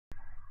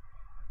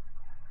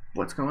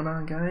What's going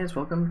on, guys?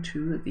 Welcome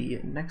to the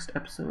next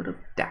episode of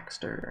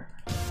Daxter.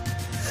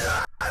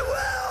 I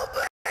will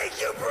make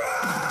you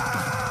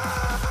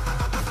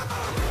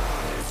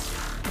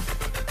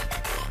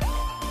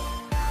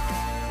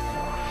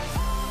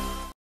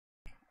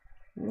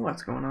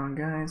What's going on,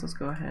 guys? Let's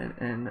go ahead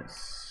and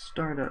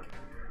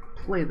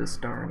play this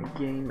darn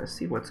game to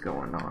see what's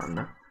going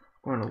on.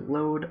 We're going to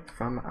load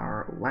from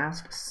our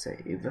last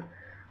save.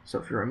 So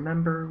if you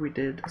remember, we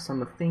did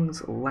some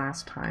things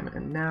last time,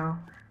 and now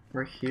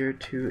we're here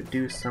to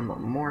do some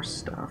more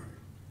stuff.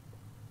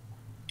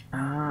 But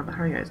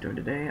how are you guys doing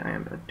today? I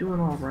am doing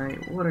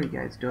alright. What are you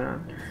guys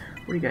doing?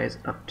 What are you guys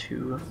up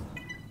to?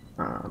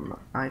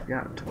 I've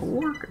got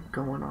work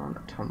going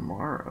on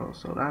tomorrow,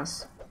 so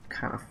that's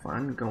kind of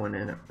fun, going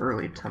in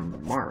early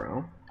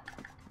tomorrow.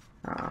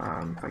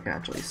 If I can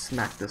actually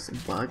smack this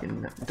bug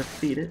and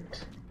defeat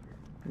it.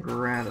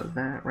 Grab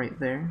that right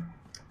there.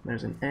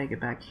 There's an egg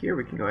back here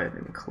we can go ahead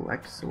and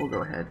collect, so we'll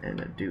go ahead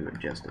and do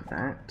just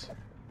that.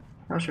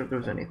 Not sure if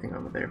there's anything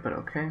over there, but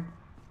okay.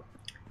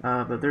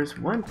 But there's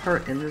one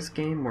part in this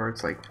game where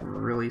it's like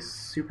really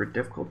super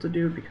difficult to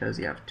do because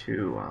you have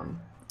to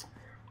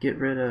get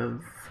rid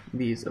of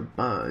these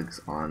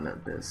bugs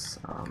on this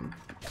on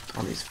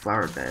these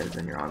flower beds,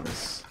 and you're on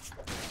this.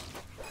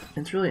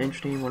 It's really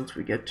interesting. Once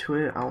we get to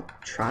it, I'll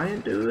try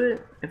and do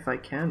it if I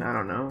can. I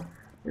don't know.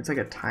 It's like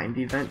a timed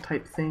event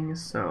type thing,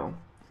 so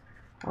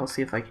I'll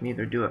see if I can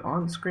either do it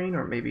on screen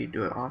or maybe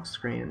do it off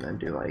screen and then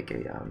do like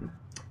a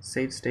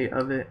save state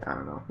of it. I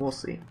don't know. We'll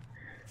see.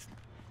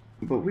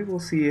 But we will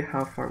see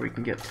how far we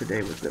can get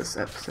today with this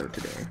episode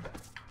today.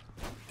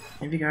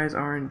 If you guys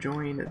are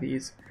enjoying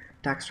these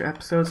Daxter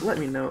episodes, let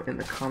me know in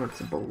the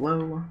comments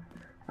below.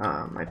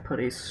 I put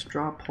a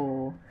straw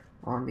poll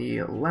on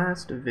the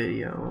last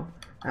video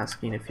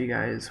asking if you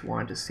guys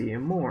wanted to see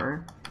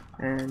more,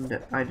 and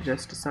I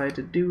just decided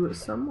to do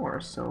some more,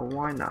 so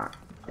why not,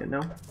 you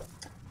know?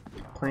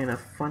 Playing a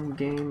fun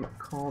game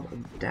called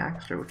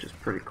Daxter, which is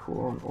pretty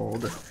cool, an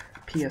old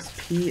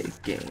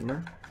PSP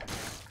game.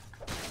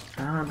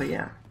 But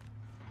yeah.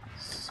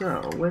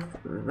 So with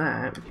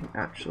that, we can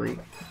actually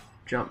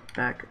jump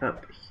back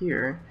up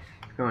here,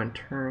 go and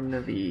turn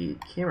the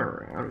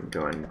camera around, and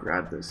go and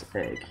grab this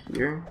egg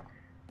here,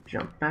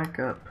 jump back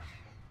up,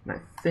 and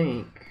I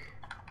think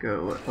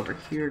go over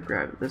here,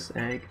 grab this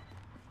egg,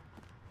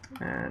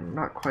 and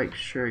not quite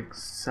sure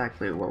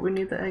exactly what we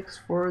need the eggs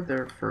for.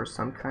 They're for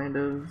some kind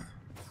of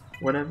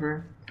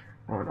whatever.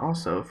 Oh, and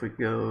also if we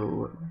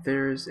go,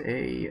 there's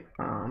a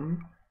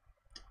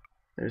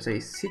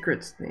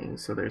secrets thing,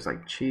 so there's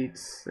like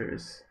cheats,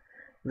 there's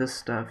this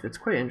stuff. It's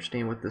quite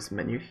interesting with this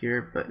menu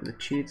here, but the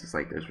cheats is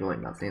like there's really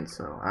nothing,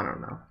 so I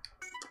don't know.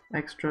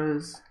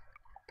 Extras,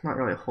 not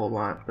really a whole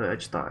lot, but I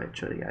just thought I'd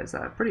show you guys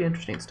that. Pretty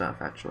interesting stuff,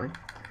 actually.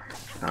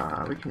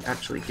 We can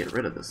actually get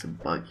rid of this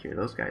bug here.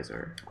 Those guys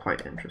are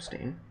quite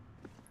interesting.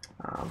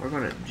 We're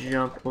going to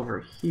jump over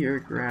here,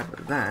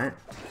 grab that.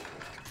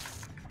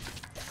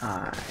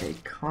 A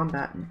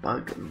combat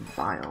bug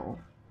vial.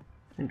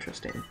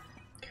 Interesting.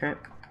 Okay.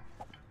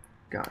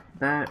 Got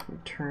that.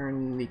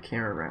 Turn the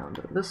camera around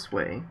this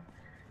way.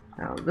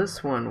 Now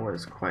this one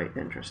was quite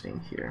interesting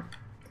here,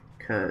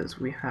 because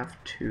we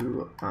have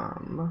to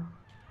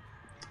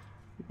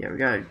we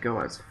gotta go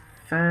as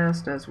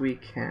fast as we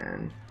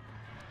can.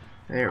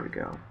 There we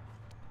go.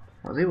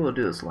 I was able to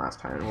do this last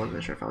time. I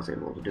wasn't sure if I was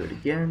able to do it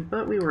again,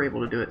 but we were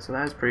able to do it, so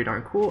that is pretty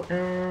darn cool,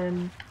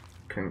 and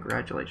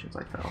congratulations,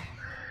 I fell.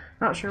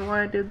 Not sure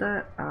why I did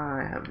that.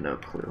 I have no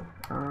clue.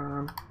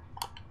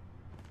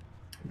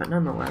 But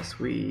nonetheless,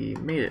 we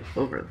made it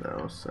over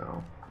though,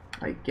 so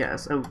I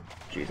guess. Oh,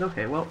 jeez.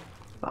 Okay, well,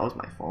 that was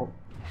my fault.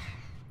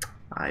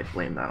 I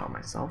blame that on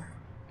myself.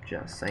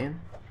 Just saying.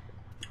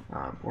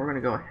 We're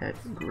gonna go ahead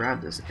and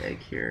grab this egg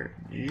here,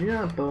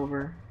 jump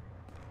over,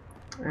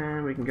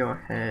 and we can go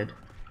ahead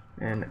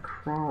and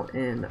crawl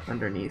in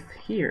underneath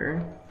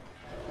here.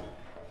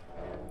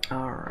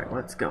 Alright,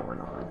 what's going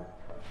on?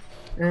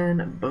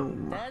 And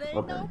boom.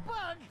 Well done.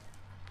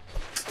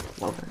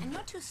 Well then. And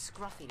you're too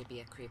scruffy to be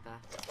a creeper.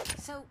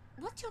 So,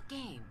 what's your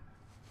game?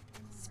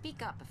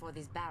 Speak up before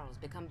these barrels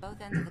become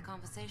both ends of the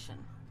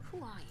conversation.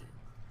 Who are you?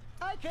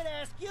 I could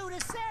ask you the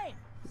same.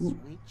 Ooh.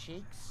 Sweet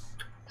cheeks.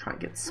 Try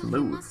and get Well, smooth.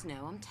 you must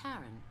know I'm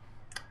Taryn.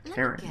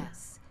 Let me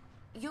guess.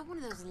 You're one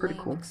of those Pretty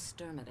lame cool.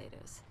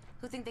 exterminators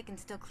who think they can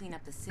still clean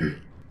up the city.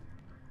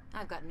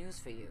 I've got news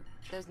for you.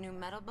 Those new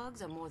metal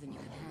bugs are more than you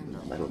can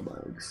handle. Metal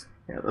bugs.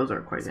 Yeah, those are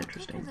quite So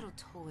interesting. take your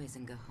little toys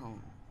and go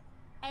home.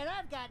 And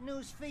I've got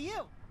news for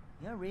you.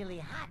 You're really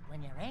hot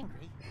when you're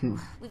angry.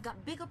 We've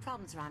got bigger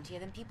problems around here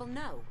than people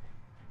know.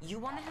 You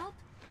want to help?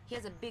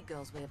 Here's a big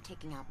girl's way of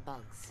taking out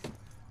bugs.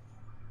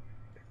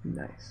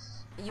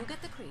 Nice. You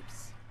get the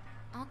creeps.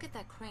 I'll get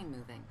that crane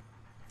moving.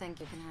 Think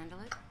you can handle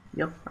it?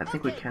 Yep, I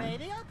think we Okay, can.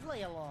 baby, I'll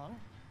play along.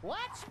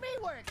 Watch me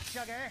work,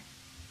 sugar.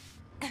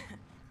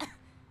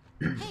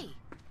 Hey,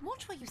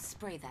 watch where you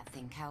spray that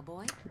thing,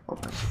 cowboy. Well,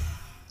 that's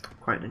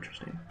quite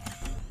interesting.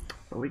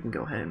 But we can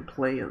go ahead and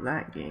play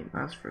that game,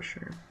 that's for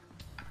sure.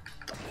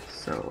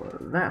 So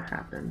that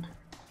happened.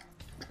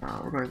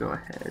 We're going to go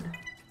ahead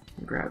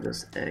Grab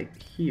this egg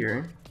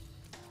here.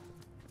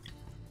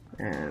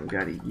 And we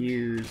gotta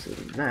use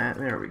that.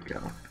 There we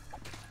go.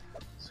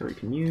 So we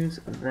can use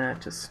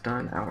that to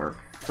stun our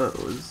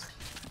foes.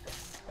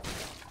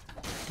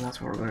 And that's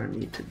what we're gonna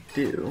need to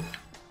do.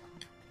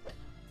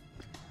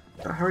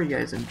 How are you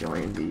guys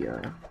enjoying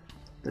the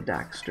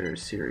Daxter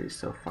series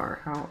so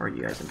far? How are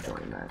you guys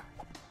enjoying that?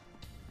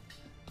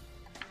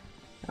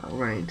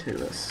 We're going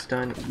to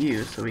stun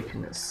you so we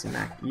can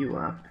smack you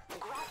up.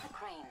 Grab the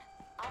crane.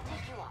 I'll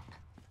take you up.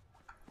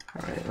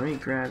 Alright, let me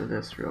grab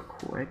this real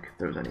quick, if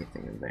there's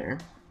anything in there.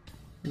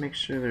 Make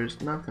sure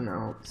there's nothing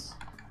else.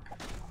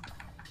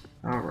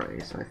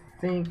 Alright, so I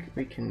think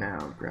we can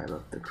now grab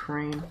up the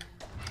crane,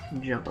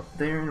 jump up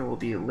there, and we'll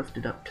be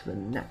lifted up to the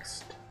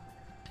next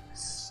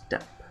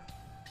step.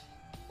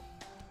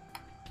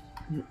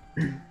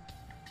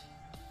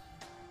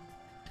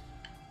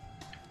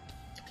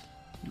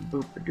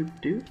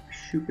 Boop-a-doop-doop,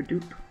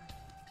 shoop-a-doop.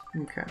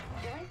 Okay.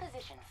 You're in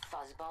position,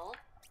 fuzzball.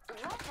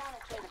 Drop down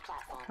and clear the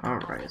platform.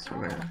 Alright, so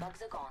the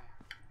bugs are gone.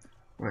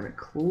 we're gonna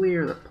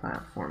clear the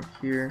platform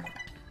here,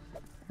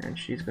 and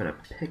she's gonna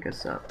pick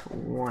us up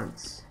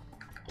once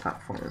the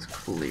platform is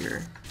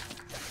clear.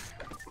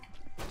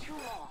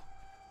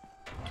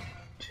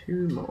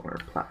 Two more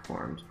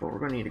platforms, but we're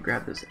gonna need to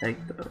grab this egg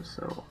though,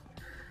 so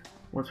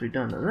once we've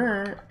done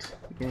that,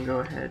 we can go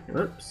ahead.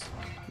 Whoops.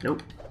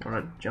 Nope. We're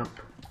gonna jump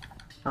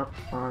up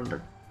on the.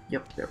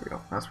 Yep, there we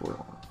go. That's what we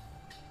want.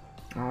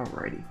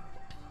 Alrighty.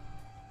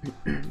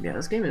 Yeah,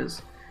 this game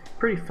is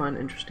pretty fun,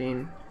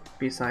 interesting.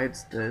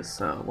 Besides this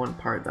one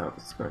part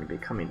that's going to be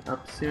coming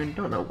up soon.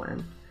 Don't know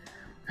when.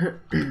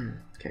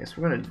 Okay, so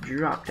we're gonna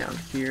drop down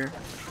here.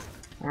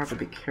 We'll have to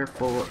be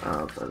careful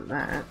of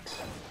that,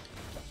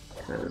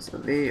 because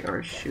they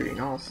are shooting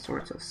all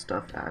sorts of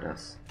stuff at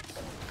us.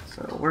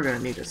 So we're gonna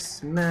need to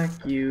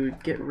smack you,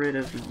 get rid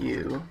of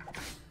you.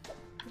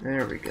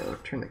 There we go.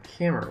 Turn the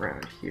camera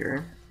around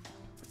here.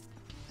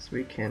 So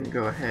we can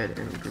go ahead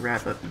and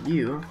grab up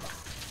you.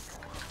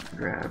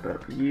 Grab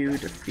up you,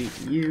 defeat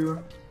you.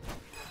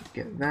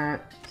 Get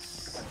that.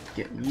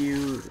 Get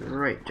you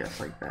right just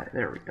like that.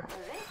 There we go.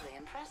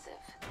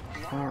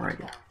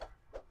 Alrighty.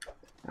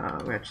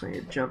 We actually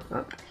need to jump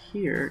up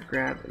here,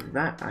 grab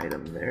that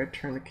item there,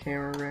 turn the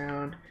camera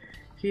around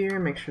here,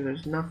 make sure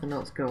there's nothing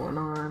else going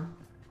on.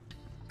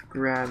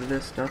 Grab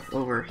this stuff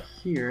over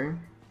here.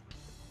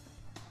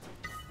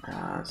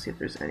 See if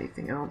there's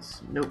anything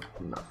else. Nope,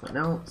 nothing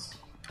else.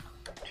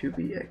 To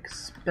be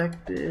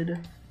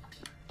expected.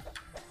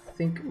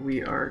 Think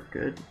we are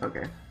good.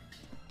 Okay.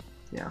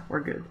 Yeah,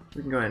 we're good.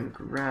 We can go ahead and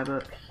grab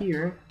up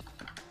here.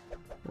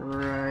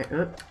 Right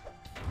up.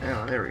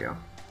 Oh, there we go.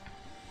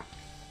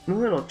 A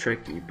little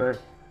tricky, but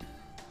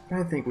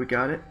I think we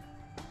got it.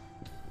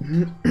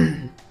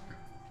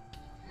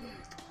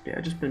 Yeah,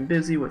 I've just been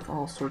busy with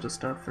all sorts of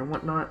stuff and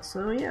whatnot,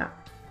 so yeah.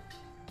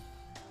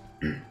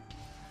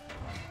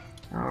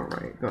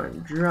 Alright, go ahead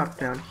and drop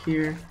down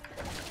here.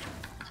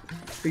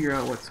 Figure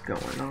out what's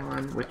going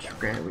on, which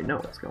granted we know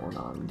what's going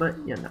on, but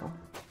you know,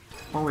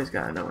 always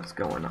gotta know what's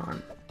going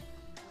on.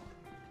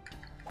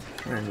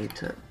 I need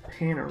to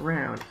pan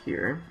around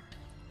here.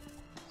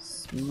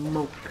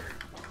 Smoke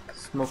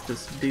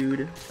this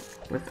dude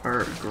with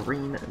our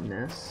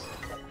greenness.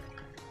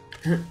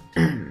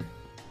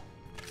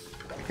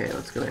 Okay,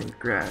 let's go ahead and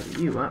grab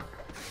you up.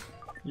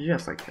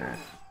 Just like that.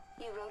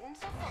 You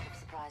rodents are full of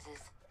surprises.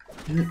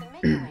 You can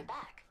make your way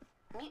back.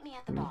 Meet me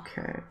at the bar.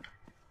 Okay.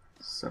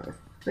 So I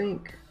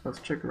think let's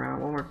check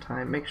around one more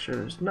time, make sure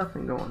there's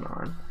nothing going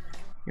on.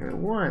 Give me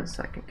 1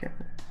 second,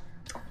 Kevin.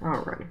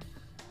 Alrighty.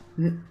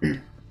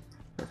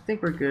 I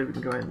think we're good. We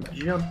can go ahead and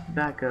jump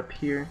back up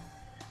here.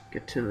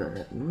 Get to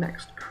the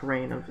next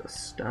crane of the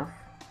stuff.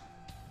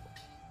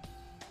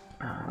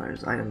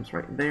 There's items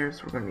right there,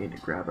 so we're going to need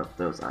to grab up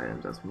those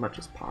items as much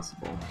as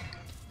possible.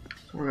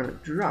 So we're going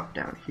to drop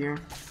down here,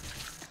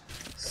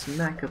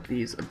 smack up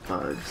these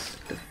bugs,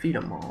 defeat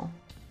them all,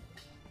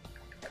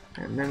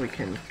 and then we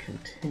can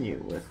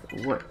continue with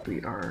what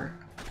we are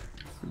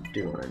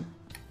doing.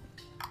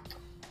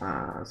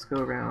 Let's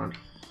go around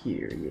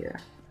here, yeah.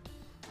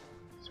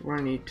 So we're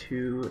going to need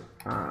to,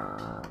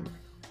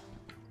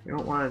 we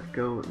don't want to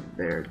go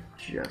there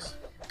just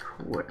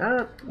quit.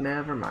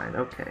 Never mind,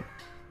 okay.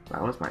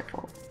 That was my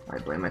fault. I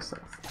blame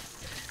myself.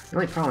 The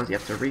only problem is you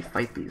have to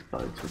refight these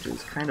bugs, which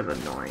is kind of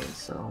annoying,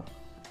 so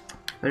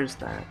there's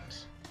that.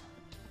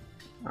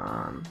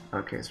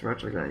 Okay, so we're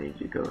actually going to need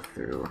to go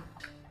through.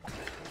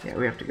 Yeah,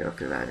 we have to go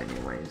through that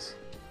anyways.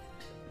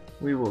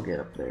 We will get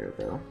up there,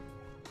 though.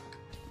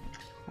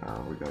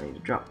 We're going to need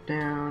to drop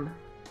down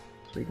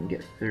so we can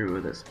get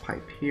through this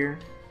pipe here.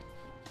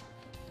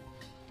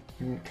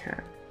 Okay.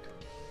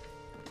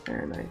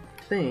 And I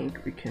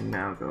think we can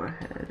now go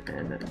ahead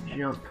and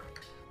jump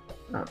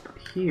up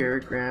here,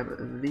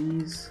 grab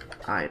these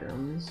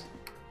items.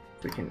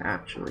 If we can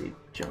actually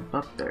jump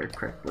up there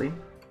correctly.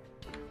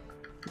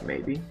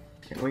 Maybe.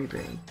 Can we?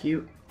 Thank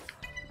you.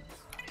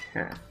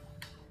 Okay.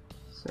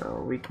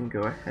 So we can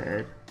go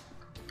ahead,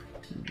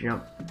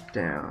 jump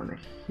down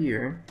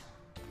here.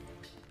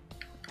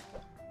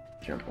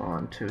 jump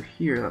on to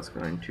here. That's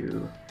going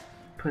to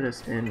put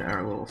us in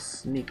our little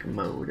sneak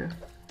mode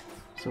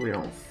so we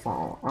don't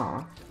fall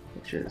off,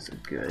 which is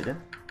good.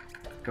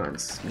 Go ahead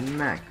and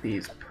smack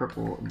these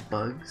purple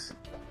bugs.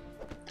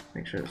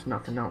 Make sure there's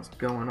nothing else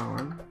going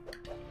on.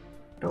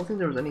 Don't think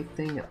there was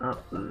anything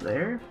up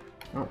there.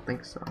 I don't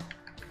think so.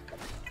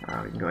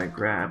 We can go ahead and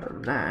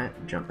grab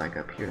that, jump back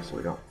up here so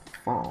we don't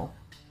fall.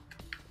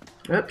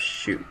 Oops,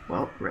 shoot.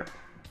 Well, rip.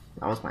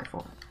 That was my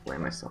fault.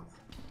 Blame myself.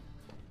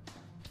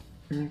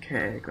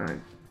 Okay, gonna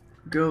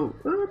go.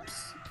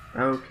 Oops.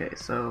 Okay,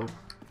 so.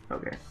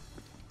 Okay.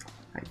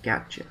 I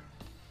gotcha.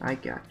 I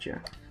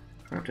gotcha.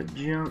 I have to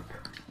jump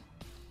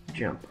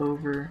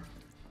over,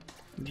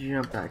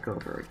 jump back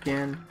over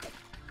again.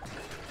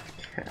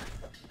 Okay.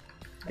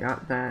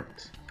 Got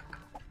that.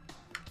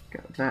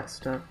 Got that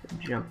stuff.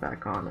 Jump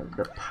back on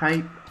the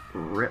pipe.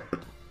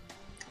 Rip.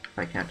 If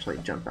I can actually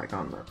jump back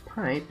on the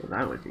pipe,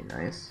 that would be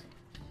nice.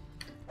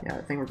 Yeah,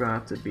 I think we're gonna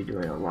have to be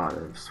doing a lot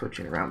of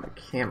switching around the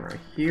camera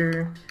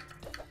here.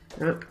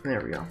 Oh,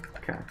 there we go.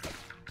 Okay.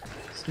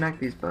 Smack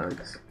these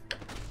bugs.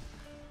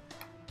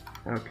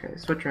 Okay,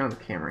 switch around the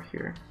camera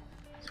here.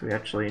 So we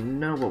actually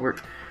know what we're...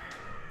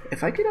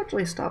 If I could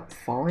actually stop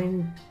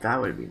falling, that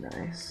would be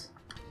nice.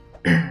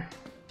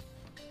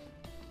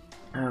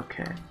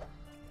 Okay.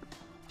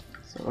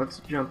 So let's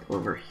jump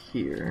over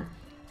here.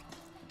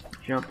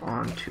 Jump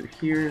onto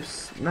here,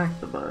 smack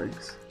the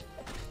bugs.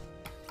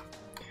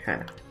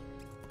 Okay.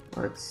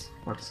 Let's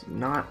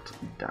not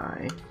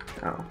die.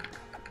 Oh.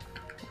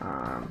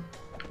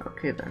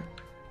 Okay then.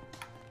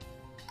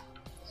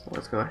 So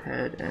let's go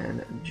ahead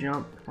and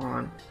jump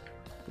on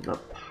the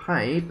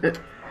pipe.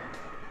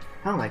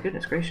 Oh my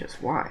goodness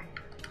gracious, why?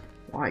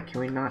 Why can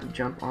we not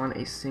jump on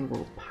a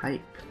single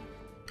pipe?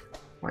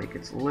 Like,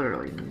 it's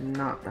literally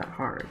not that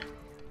hard.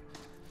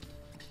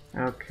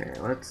 Okay,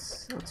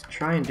 let's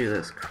try and do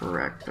this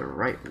correct, the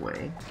right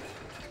way.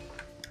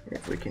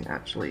 If we can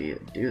actually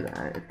do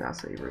that, if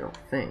that's a real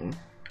thing.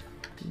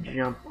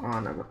 Jump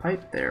on the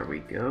pipe, there we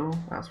go.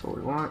 That's what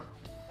we want.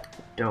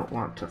 Don't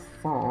want to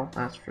fall,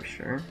 that's for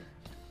sure.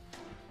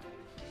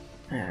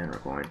 And we're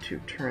going to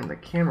turn the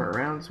camera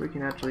around so we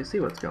can actually see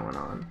what's going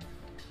on.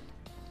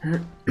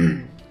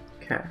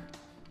 Okay.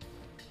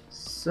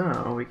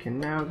 So we can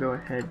now go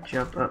ahead,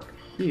 jump up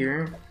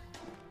here,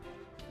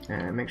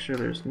 and make sure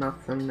there's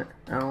nothing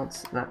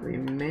else that we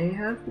may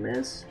have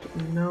missed.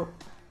 Nope.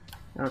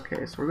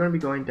 Okay, so we're going to be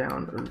going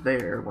down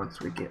there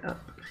once we get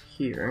up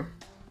here.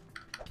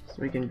 So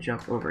we can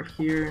jump over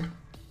here,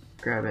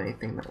 grab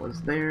anything that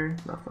was there.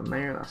 Nothing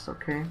there, that's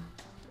okay.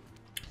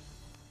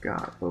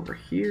 Got over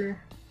here.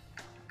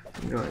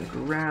 I'm going to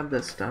grab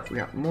this stuff. We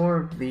got more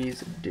of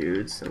these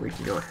dudes, so we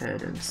can go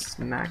ahead and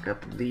smack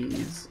up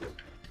these.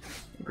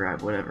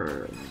 Grab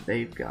whatever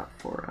they've got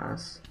for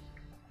us.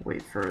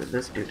 Wait for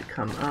this dude to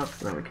come up,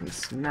 then we can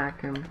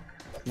smack him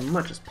as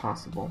much as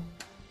possible.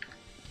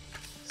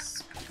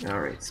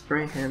 Alright,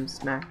 spray him,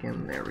 smack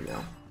him, there we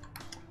go.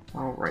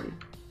 Alrighty.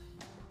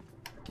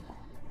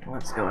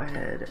 Let's go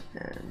ahead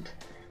and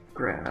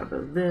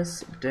grab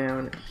this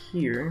down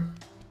here.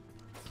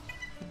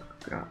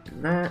 Got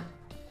that.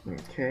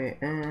 Okay,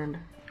 and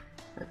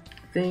I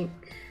think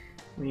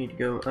we need to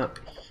go up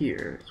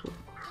here. So we'll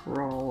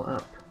crawl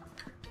up.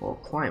 Well,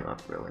 climb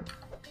up, really.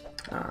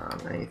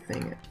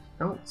 Anything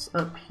else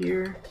up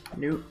here?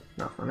 Nope,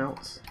 nothing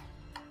else.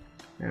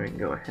 Then we can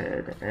go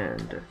ahead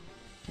and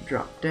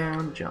drop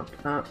down, jump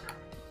up.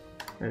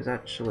 There's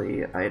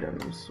actually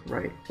items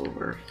right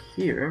over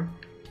here,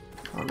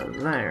 onto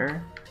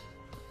there.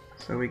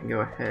 So we can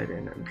go ahead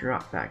and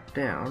drop back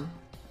down,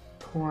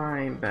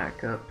 climb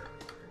back up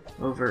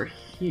over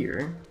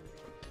here.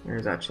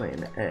 There's actually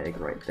an egg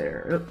right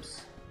there.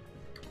 Oops.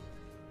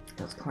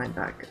 Let's climb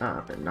back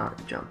up and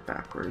not jump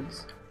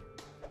backwards.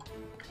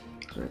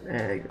 There's an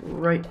egg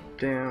right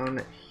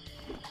down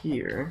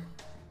here.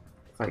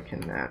 If I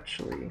can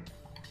actually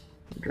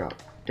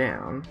drop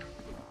down.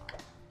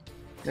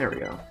 There we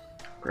go.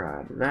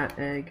 Grab that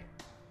egg.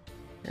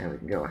 And we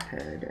can go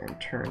ahead and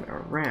turn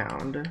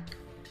around.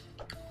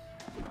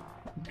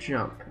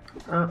 Jump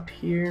up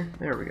here.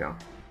 There we go.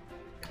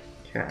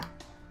 Okay.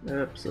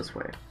 Oops, this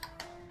way.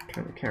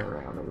 Turn the camera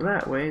around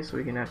that way so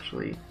we can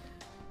actually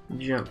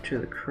jump to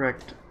the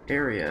correct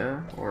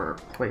area or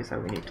place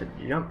that we need to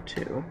jump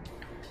to.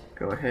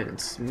 Go ahead and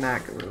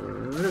smack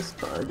this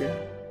bug.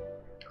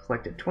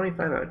 Collected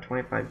 25 out of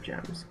 25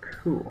 gems.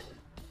 Cool.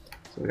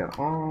 So we got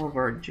all of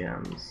our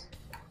gems.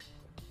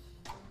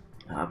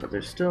 But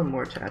there's still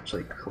more to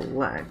actually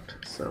collect,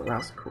 so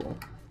that's cool.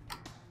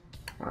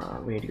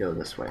 We need to go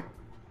this way.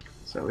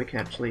 So we can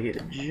actually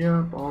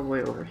jump all the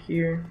way over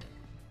here.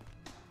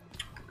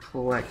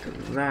 Collect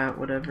that,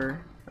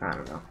 whatever. I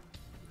don't know.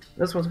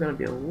 This one's going to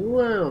be a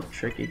little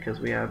tricky because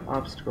we have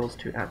obstacles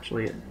to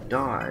actually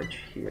dodge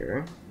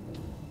here.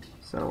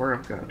 So we're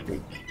going to have to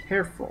be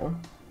careful.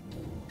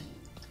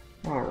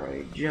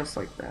 Alright, just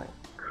like that.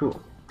 Cool.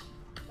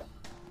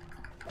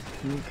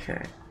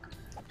 Okay.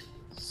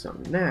 So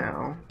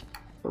now,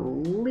 I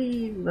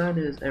believe that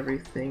is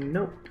everything.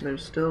 Nope,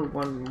 there's still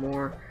one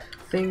more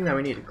thing that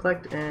we need to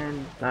collect,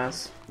 and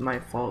that's my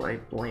fault. I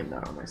blame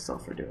that on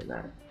myself for doing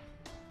that.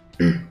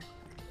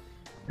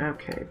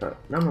 Okay, but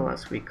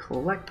nonetheless, we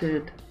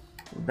collected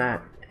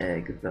that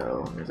egg,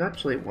 though. There's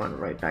actually one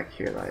right back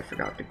here that I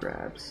forgot to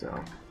grab,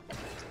 so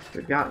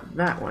we got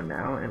that one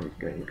now, and we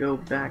can go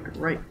back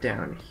right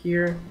down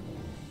here.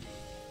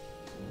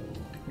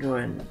 Go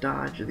ahead and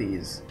dodge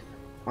these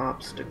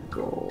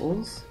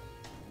obstacles,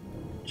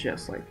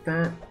 just like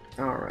that.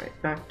 Alright,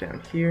 back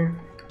down here.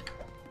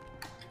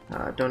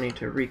 Don't need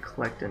to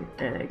recollect an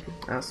egg,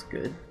 that's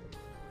good.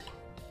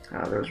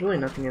 There's really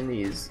nothing in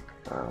these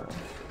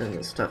in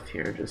the stuff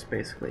here, just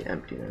basically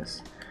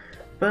emptiness.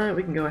 But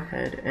we can go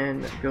ahead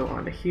and go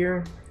onto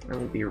here, and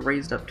we'll be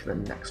raised up to the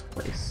next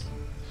place.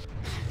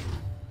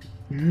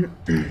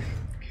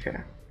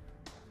 Okay,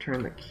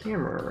 turn the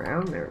camera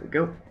around, there we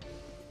go.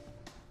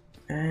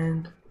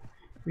 And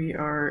we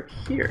are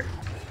here.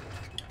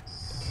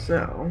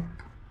 So,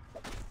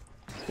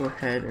 let's go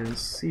ahead and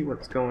see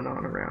what's going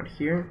on around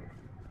here.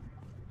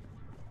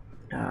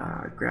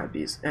 Grab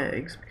these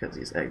eggs, because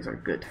these eggs are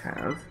good to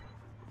have.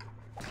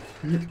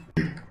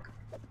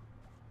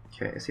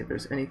 Okay, see if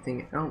there's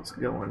anything else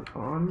going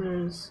on.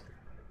 There's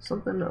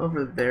something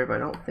over there, but I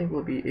don't think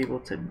we'll be able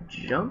to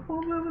jump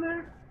over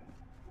there.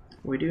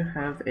 We do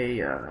have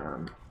a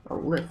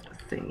lift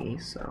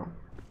thingy, so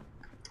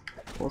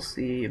we'll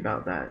see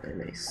about that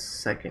in a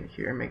second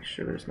here. Make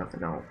sure there's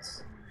nothing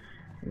else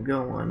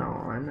going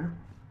on.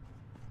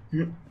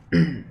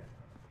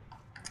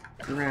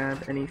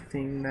 Grab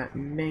anything that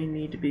may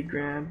need to be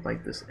grabbed,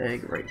 like this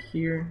egg right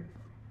here.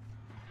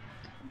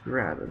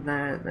 Grab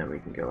that, then we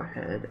can go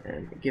ahead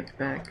and get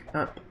back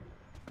up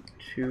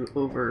to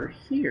over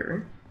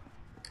here,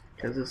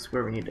 because this is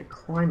where we need to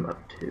climb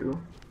up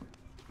to.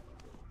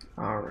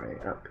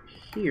 Alright, up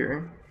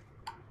here.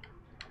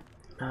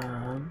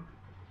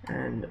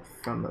 And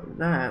from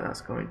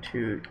that's going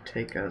to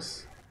take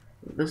us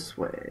this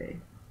way.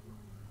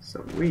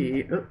 So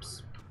we,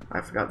 oops,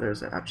 I forgot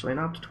there's actually an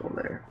obstacle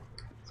there.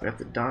 So we have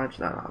to dodge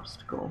that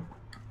obstacle.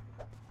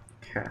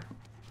 Okay.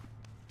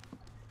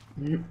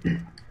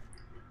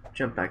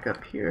 Jump back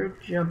up here,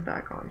 jump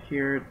back on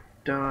here,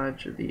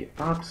 dodge the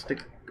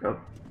obstacle. Oh,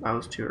 I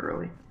was too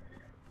early.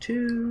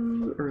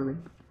 Too early.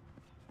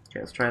 Okay,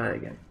 let's try that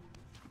again.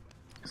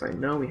 Because I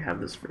know we have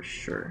this for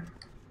sure.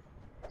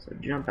 So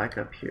jump back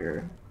up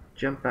here,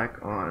 jump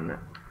back on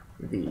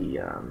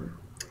the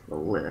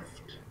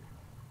lift.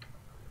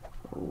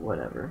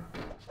 Whatever.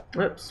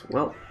 Oops,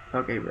 well,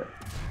 okay, rip.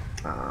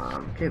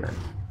 Okay then.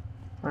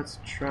 Let's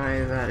try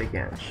that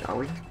again, shall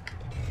we?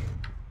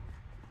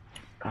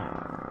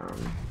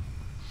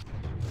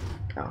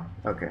 Oh,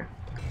 okay.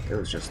 It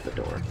was just the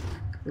door.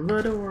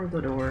 The door,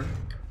 the door.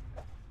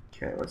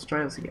 Okay, let's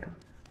try this again.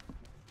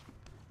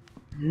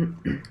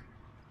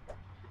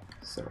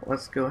 So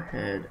let's go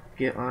ahead,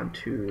 get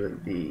onto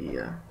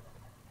the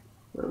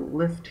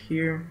lift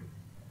here.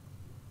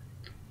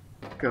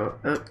 Go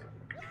up.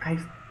 I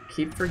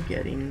keep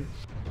forgetting.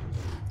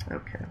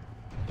 Okay.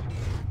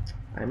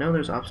 I know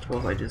there's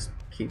obstacles, I just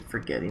keep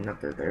forgetting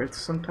that they're there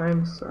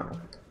sometimes, so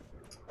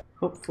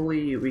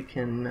hopefully we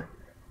can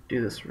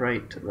do this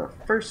right the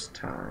first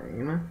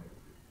time.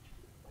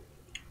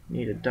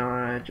 Need to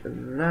dodge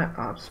that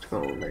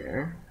obstacle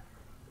there.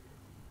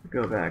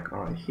 Go back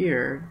on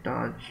here,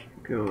 dodge,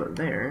 go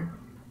there.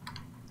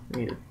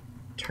 We need to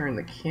turn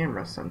the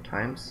camera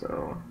sometimes,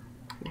 so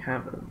we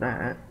have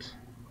that.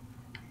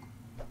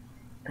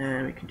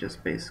 And we can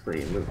just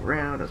basically move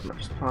around as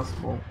much as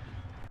possible.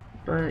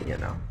 But, you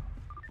know.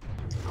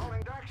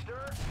 Calling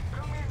Daxter.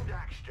 Come in,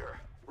 Daxter.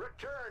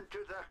 Return to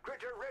the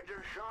Critter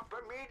Ritter shop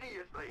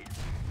immediately.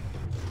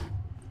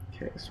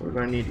 Okay, so we're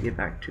going to need to get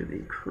back to the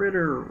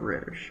Critter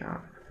Ritter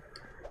shop.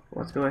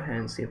 Let's go ahead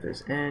and see if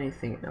there's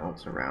anything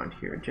else around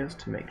here, just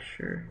to make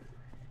sure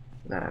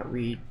that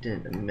we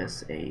didn't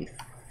miss a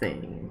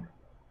thing.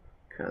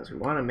 Because we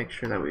want to make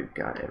sure that we've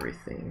got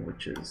everything,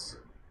 which is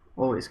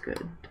always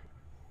good.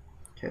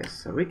 Okay,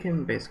 so we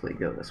can basically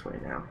go this way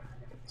now.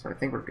 So I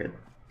think we're good.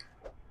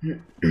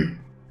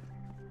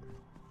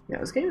 Yeah,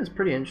 this game is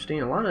pretty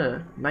interesting. A lot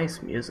of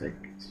nice music.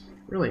 It's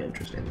really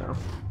interesting though.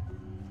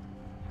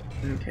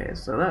 Okay,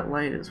 so that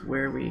light is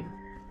where we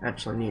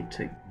actually need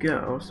to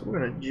go. So we're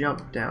going to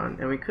jump down.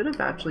 And we could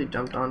have actually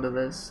jumped onto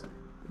this,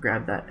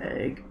 grabbed that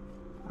egg.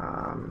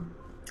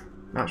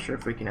 Not sure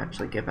if we can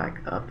actually get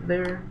back up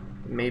there.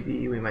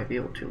 Maybe we might be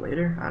able to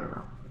later. I don't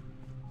know.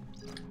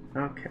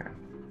 Okay.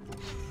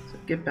 So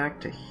get back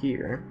to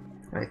here.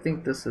 And I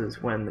think this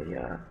is when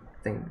the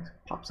thing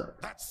pops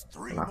up. That's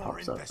three Not more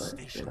pops up, but,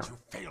 investigations you know.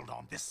 you failed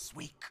on this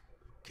week.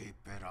 Keep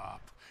it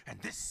up, and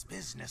this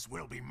business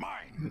will be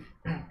mine.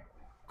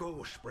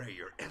 Go spray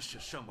your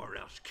S's somewhere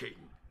else, King.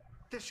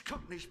 This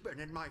company's been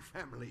in my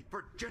family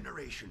for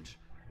generations.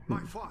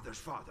 My father's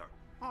father,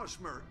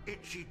 Osmer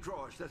Itchy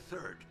Draws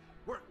III,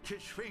 worked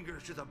his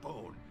fingers to the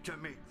bone to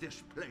make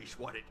this place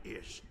what it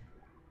is.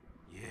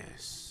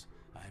 Yes,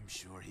 I'm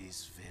sure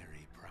he's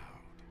very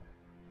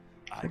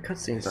proud. The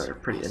cutscenes are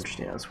pretty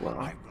interesting as well.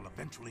 I will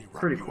eventually run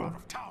Pretty you cool. out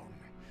of town.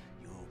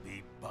 You'll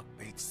be bug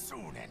bait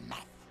soon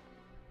enough.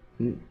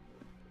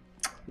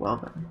 Well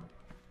then.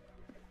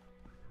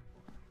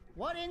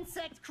 What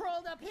insect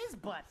crawled up his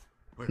butt?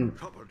 We're in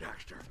trouble,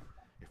 Daxter.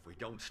 If we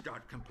don't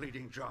start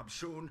completing jobs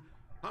soon,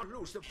 I'll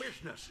lose the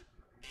business.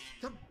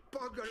 The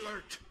bug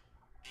alert.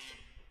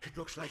 It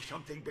looks like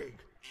something big.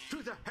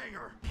 To the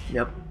hangar.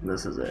 Yep,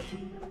 this is it.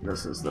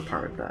 This is the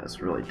part that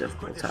is really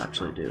difficult to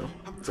actually do.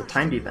 It's a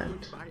timed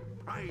event. My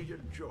pride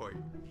and joy.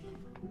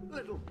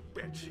 Little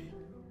Betsy.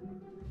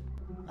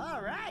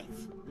 All right.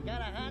 You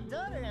got a hot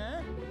daughter,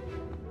 huh?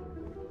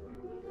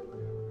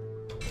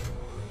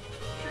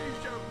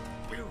 She's a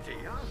beauty,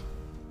 huh?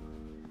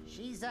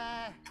 She's,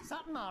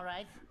 something all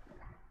right.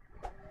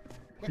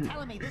 You're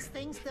telling me this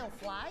thing still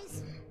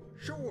flies?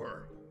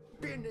 Sure.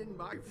 Been in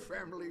my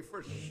family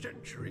for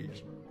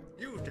centuries.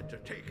 Used it to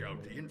take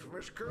out the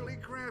infamous curly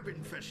crab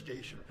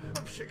infestation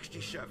of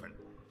 '67.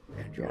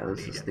 And Yeah, you'll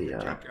this need is it the to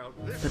take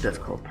out this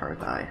difficult part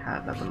that I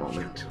have at the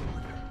moment.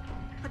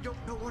 I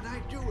don't know what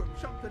I'd do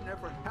if something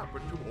ever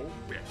happened to old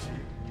Betsy.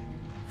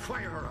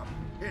 Fire her up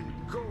and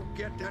go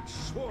get that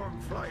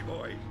swarm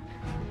flyboy.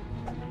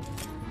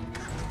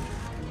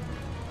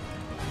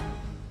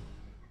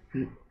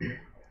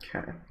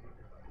 Okay.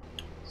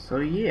 So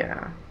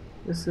yeah,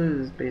 this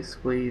is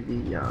basically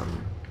the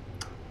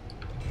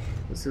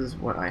this is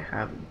what I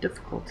have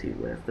difficulty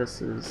with.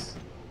 This is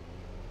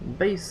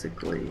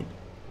basically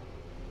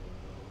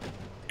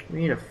we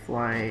need to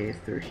fly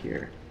through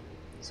here.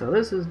 So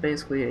this is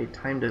basically a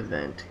timed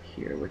event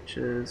here, which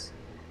is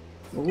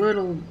a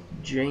little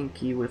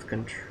janky with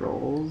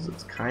controls.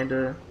 It's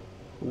kinda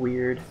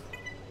weird.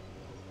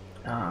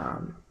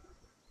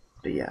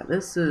 But yeah,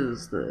 this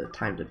is the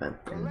timed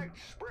event thing. Collect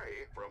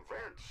spray from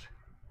vents.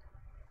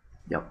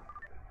 Yep.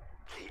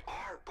 The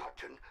R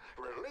button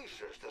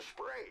releases the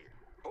spray.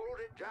 Hold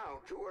it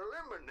down to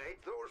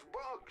eliminate those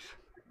bugs.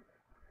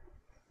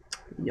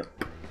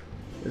 Yep.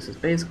 This is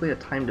basically a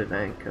timed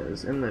event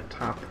because in the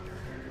top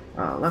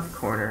left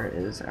corner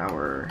is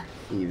our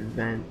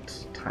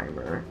event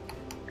timer,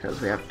 because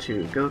we have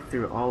to go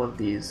through all of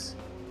these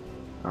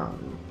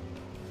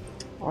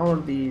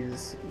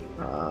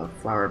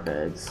flower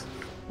beds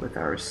with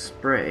our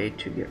spray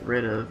to get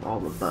rid of all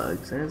the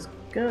bugs, and it's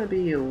gonna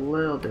be a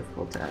little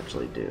difficult to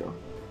actually do.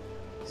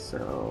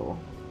 So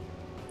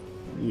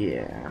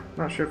yeah,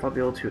 not sure if I'll be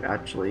able to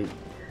actually.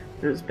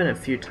 There's been a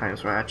few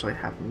times where I actually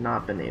have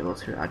not been able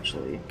to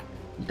actually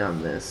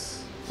done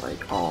this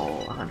like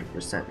all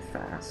 100%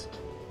 fast.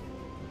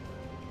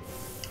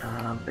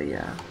 But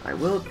yeah, I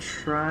will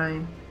try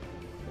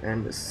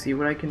and see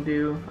what I can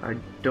do. I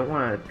don't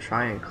want to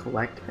try and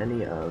collect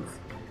any of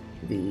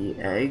the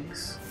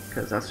eggs,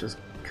 because that's just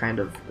kind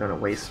of gonna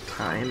waste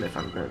time if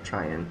I'm gonna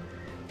try and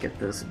get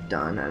this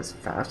done as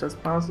fast as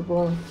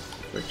possible,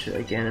 which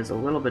again is a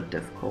little bit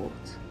difficult.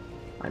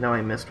 I know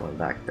I missed one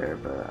back there,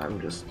 but I'm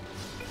just,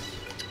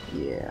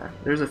 yeah,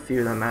 there's a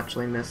few that I'm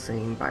actually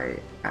missing by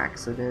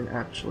accident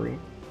actually,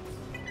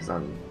 because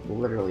I'm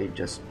literally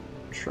just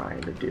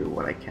trying to do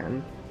what I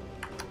can,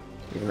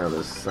 even though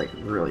this is like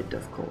really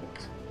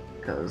difficult,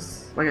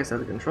 because like I said,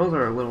 the controls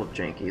are a little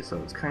janky, so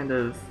it's kind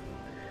of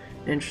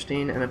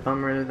interesting and a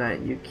bummer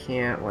that you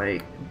can't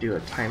like do a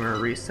timer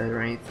reset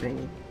or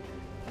anything.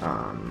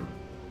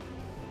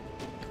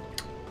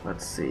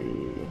 Let's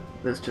see,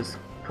 this just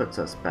puts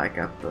us back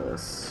at the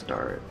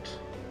start.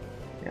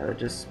 Yeah, that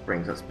just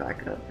brings us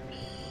back up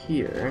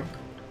here,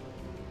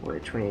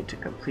 which we need to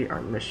complete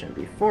our mission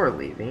before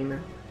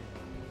leaving.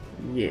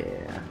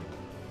 Yeah.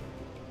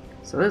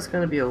 So this is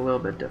going to be a little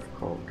bit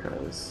difficult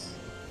because,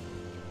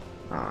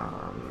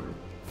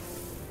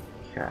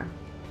 okay.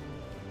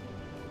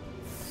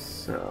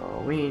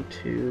 So we need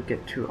to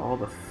get to all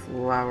the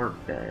flower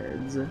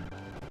beds,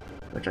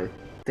 which I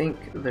think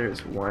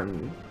there's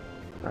one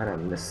that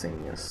I'm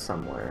missing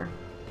somewhere.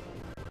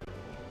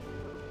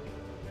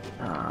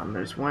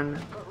 There's one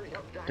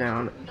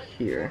down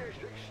here.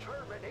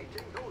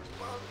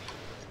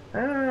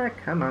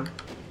 Come on.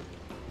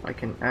 I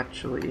can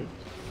actually,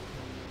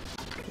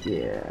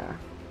 yeah.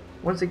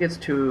 Once it gets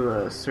to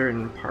a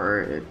certain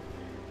part, it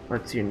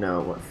lets you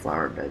know what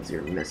flower beds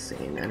you're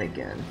missing, and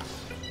again,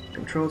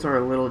 controls are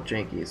a little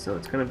janky, so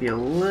it's going to be a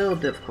little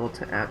difficult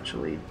to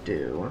actually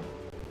do.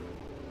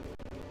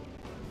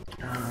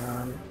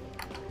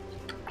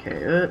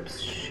 Okay, oops,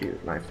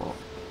 shoot, my fault.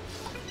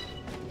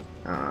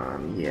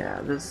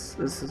 Yeah, this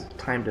is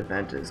timed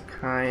event is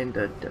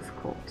kinda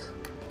difficult.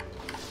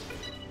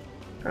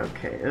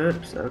 Okay,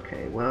 oops,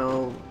 okay,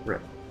 well,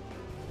 rip.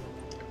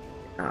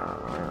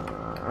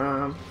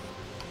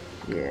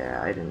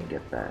 Yeah, I didn't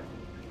get that.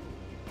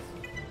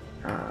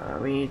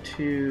 We need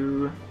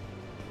to,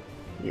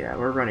 yeah,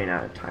 we're running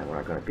out of time, we're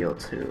not gonna be able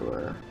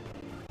to,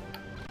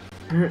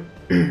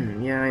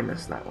 yeah, I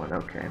missed that one,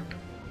 okay.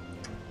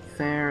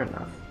 Fair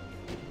enough.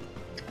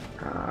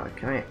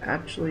 Can I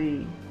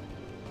actually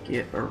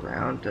get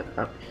around to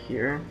up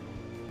here?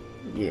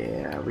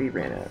 Yeah, we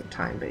ran out of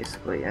time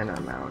basically, and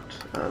I'm out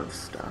of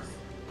stuff.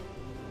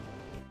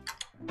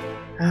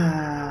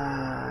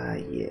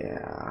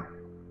 Yeah.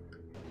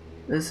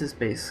 This is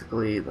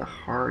basically the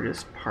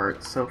hardest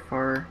part so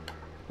far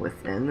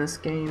within this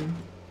game.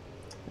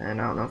 And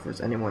I don't know if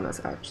there's anyone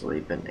that's actually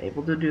been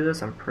able to do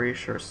this. I'm pretty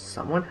sure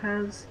someone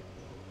has.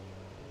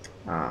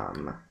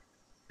 But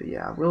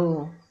yeah,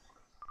 we'll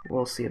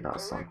see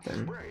about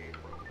something.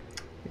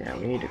 Yeah,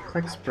 we need to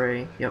collect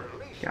spray. Yep,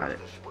 got it.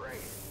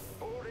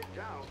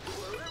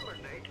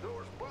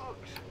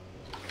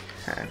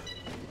 Okay.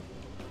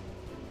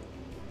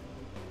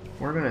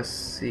 We're gonna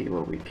see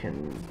what we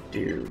can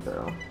do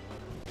though.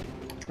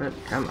 Oh,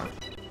 come on.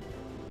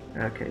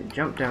 Okay,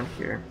 jump down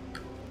here.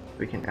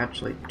 We can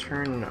actually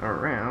turn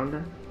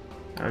around.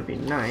 That would be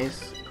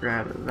nice.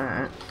 Grab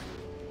that.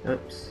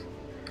 Oops.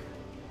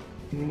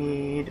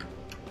 Need...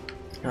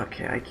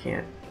 Okay, I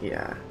can't...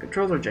 Yeah,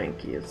 controls are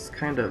janky. It's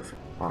kind of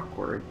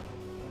awkward.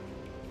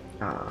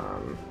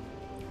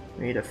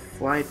 We need to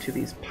fly to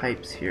these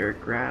pipes here,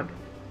 grab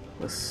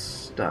the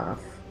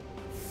stuff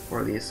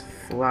for these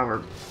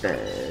flower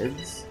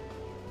beds.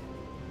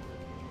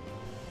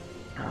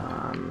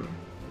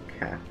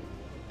 Okay.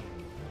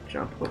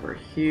 Jump over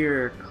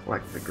here,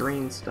 collect the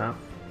green stuff.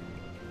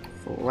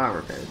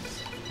 Flower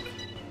beds.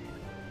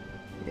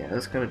 Yeah,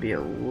 this is going to be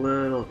a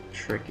little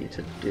tricky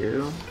to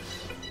do.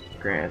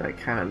 Granted, I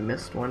kind of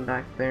missed one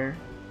back there.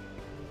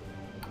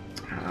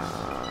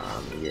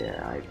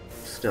 Yeah, I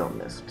still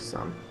missed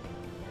some.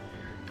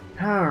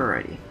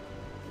 Alrighty.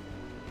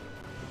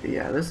 But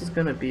yeah, this is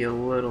going to be a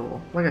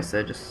little, like I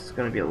said, just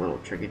going to be a little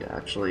tricky to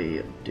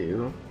actually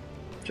do.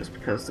 Just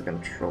because the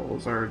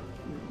controls are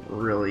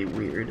really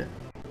weird.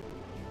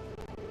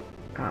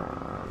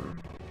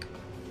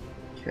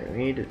 Okay, we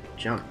need to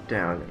jump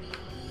down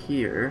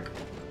here.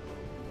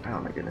 Oh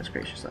my goodness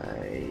gracious,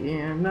 I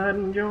am not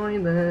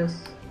enjoying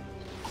this.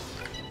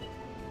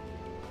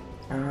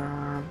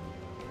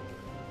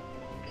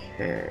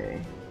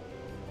 Okay.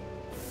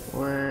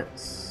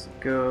 Let's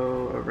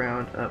go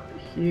around up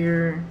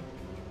here.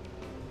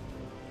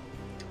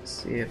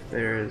 See if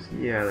there's,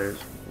 yeah,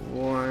 there's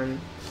one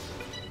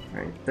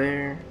right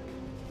there.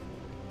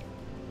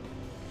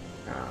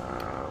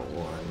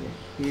 One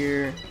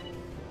here.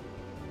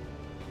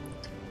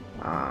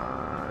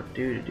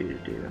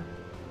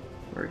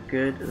 We're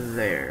good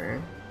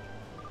there.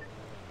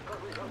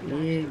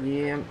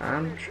 Yeah,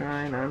 I'm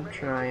trying.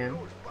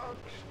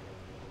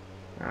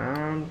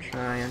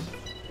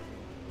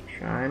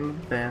 Trying my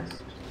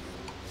best.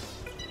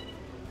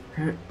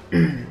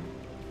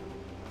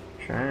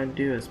 Trying to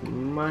do as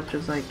much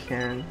as I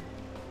can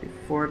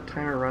before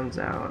timer runs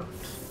out.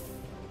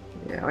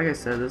 Yeah, like I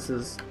said, this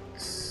is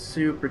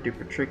super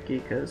duper tricky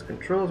because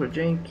controls are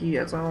janky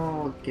as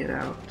all get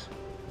out.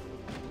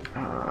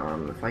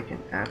 If I can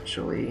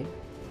actually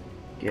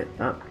get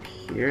up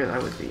here,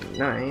 that would be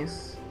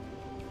nice.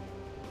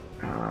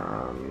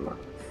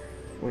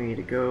 We need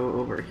to go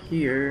over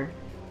here.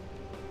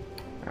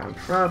 I'm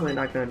probably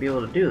not going to be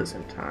able to do this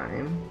in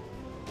time.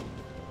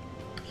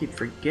 Keep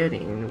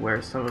forgetting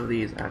where some of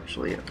these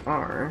actually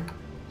are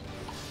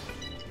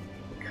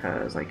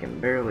because I can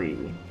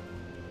barely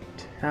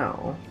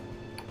tell.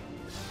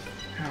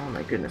 Oh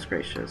my goodness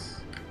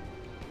gracious.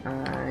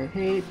 I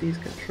hate these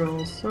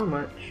controls so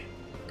much.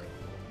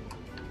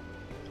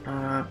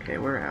 Okay,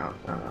 we're out.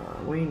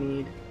 We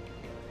need...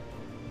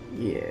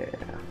 Yeah.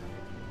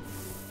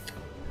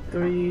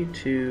 3,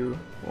 2,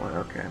 1,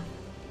 okay.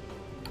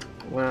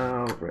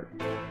 Well,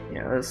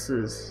 yeah, this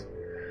is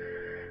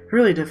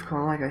really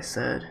difficult, like I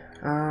said.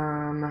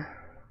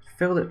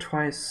 Failed it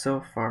twice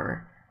so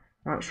far.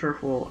 Not sure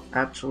if we'll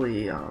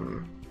actually,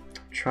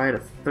 try it a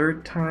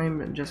third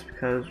time, just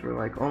because we're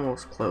like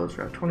almost close.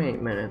 We're at 28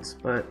 minutes,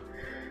 but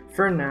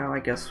for now, I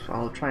guess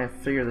I'll try and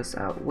figure this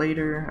out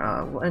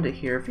later. We'll end it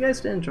here. If you guys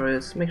did enjoy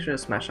this, make sure to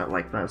smash that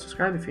like button,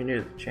 subscribe if you're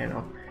new to the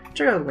channel.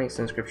 Check out the links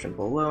in the description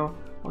below.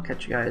 I'll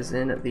catch you guys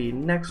in the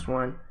next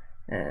one,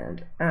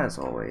 and as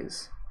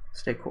always,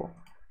 stay cool.